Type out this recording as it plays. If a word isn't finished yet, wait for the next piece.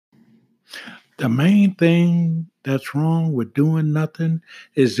The main thing that's wrong with doing nothing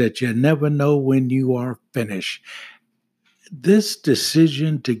is that you never know when you are finished. This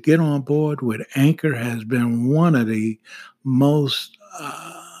decision to get on board with Anchor has been one of the most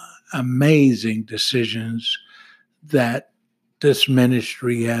amazing decisions that this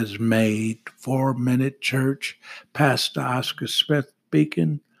ministry has made. 4 Minute Church, Pastor Oscar Smith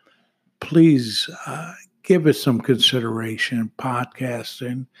speaking. Please give it some consideration.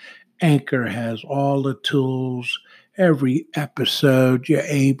 Podcasting. Anchor has all the tools. Every episode, you're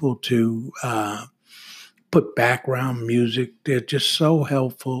able to put background music. They're just so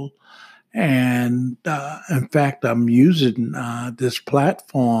helpful. And in fact, I'm using this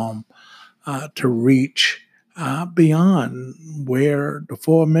platform to reach beyond where the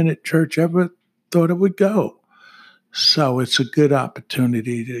 4 Minute Church ever thought it would go. So it's a good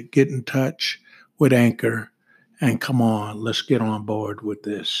opportunity to get in touch with Anchor and come on, let's get on board with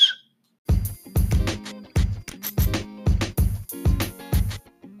this.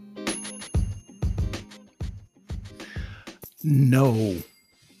 No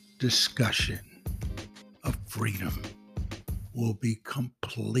discussion of freedom will be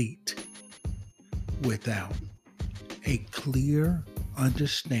complete without a clear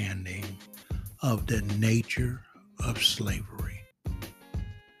understanding of the nature of slavery.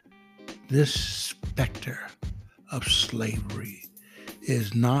 This specter of slavery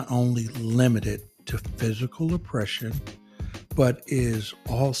is not only limited to physical oppression, but is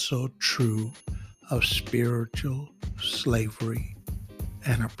also true of spiritual slavery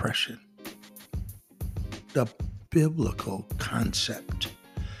and oppression. The biblical concept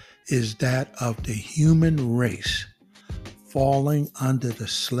is that of the human race falling under the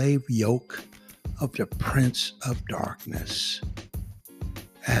slave yoke of the Prince of Darkness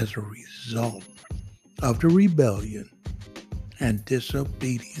as a result of the rebellion and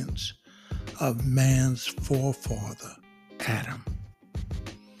disobedience of man's forefather, Adam.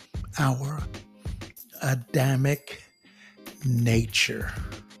 Our Adamic nature,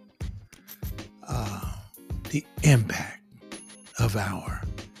 the impact of our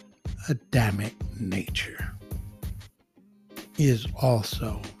Adamic nature is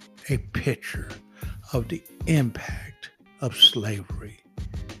also a picture of the impact of slavery.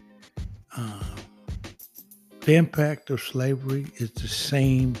 The impact of slavery is the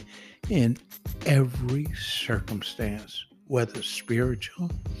same in every circumstance, whether spiritual,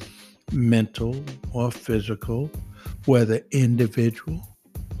 mental, or physical, whether individual,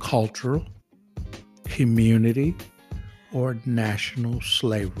 cultural, community, or national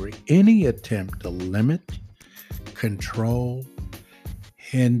slavery. Any attempt to limit, control,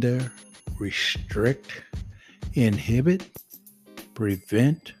 hinder, restrict, inhibit,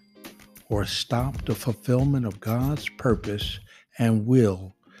 prevent, or stop the fulfillment of God's purpose and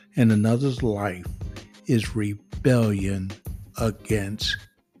will in another's life is rebellion against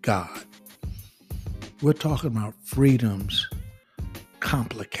God. We're talking about freedom's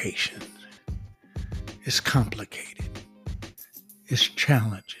complications. It's complicated. It's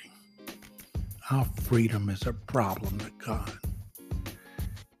challenging. Our freedom is a problem to God.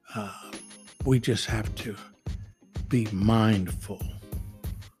 We just have to be mindful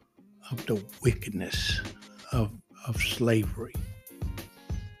of the wickedness of slavery.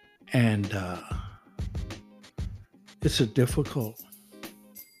 And it's a difficult,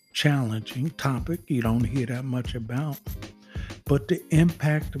 challenging topic you don't hear that much about. But the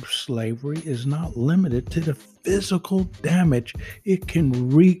impact of slavery is not limited to the physical damage it can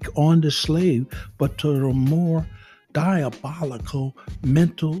wreak on the slave, but to the more diabolical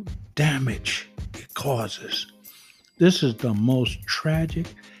mental damage it causes. This is the most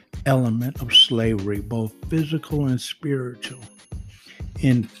tragic element of slavery, both physical and spiritual.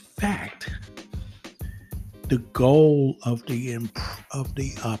 In fact, the goal of the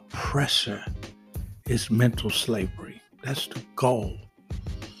oppressor is mental slavery. That's the goal.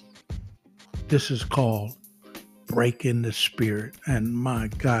 This is called breaking the spirit. And my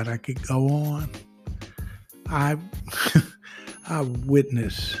God, I could go on. I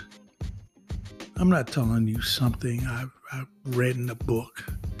witnessed. I'm not telling you something I've read in a book.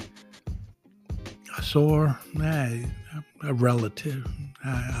 I saw a relative.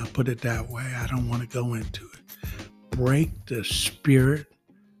 I'll put it that way. I don't want to go into it. Break the spirit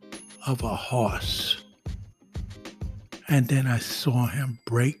of a horse. And then I saw him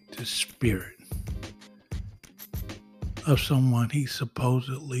break the spirit of someone he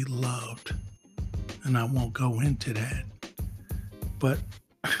supposedly loved. And I won't go into that. But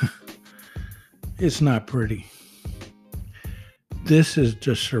it's not pretty. This is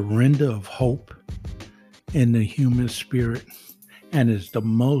the surrender of hope in the human spirit and is the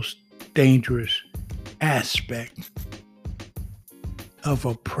most dangerous aspect of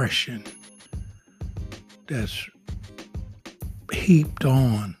oppression that's heaped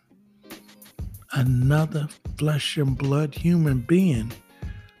on another flesh and blood human being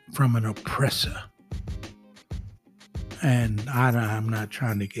from an oppressor. And I'm not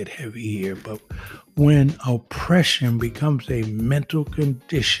trying to get heavy here, but when oppression becomes a mental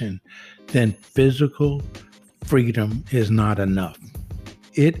condition, then physical freedom is not enough.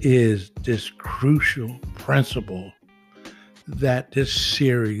 It is this crucial principle that this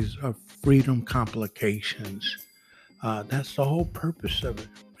series of freedom complications, that's the whole purpose of it.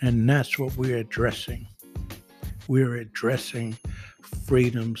 And that's what we're addressing. We're addressing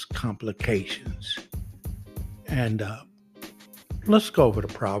freedom's complications. And let's go over to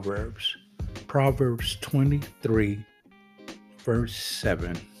Proverbs. Proverbs 23, verse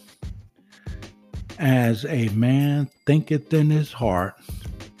 7. As a man thinketh in his heart,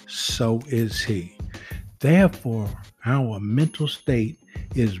 so is he. Therefore, our mental state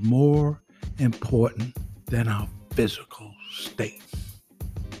is more important than our physical state.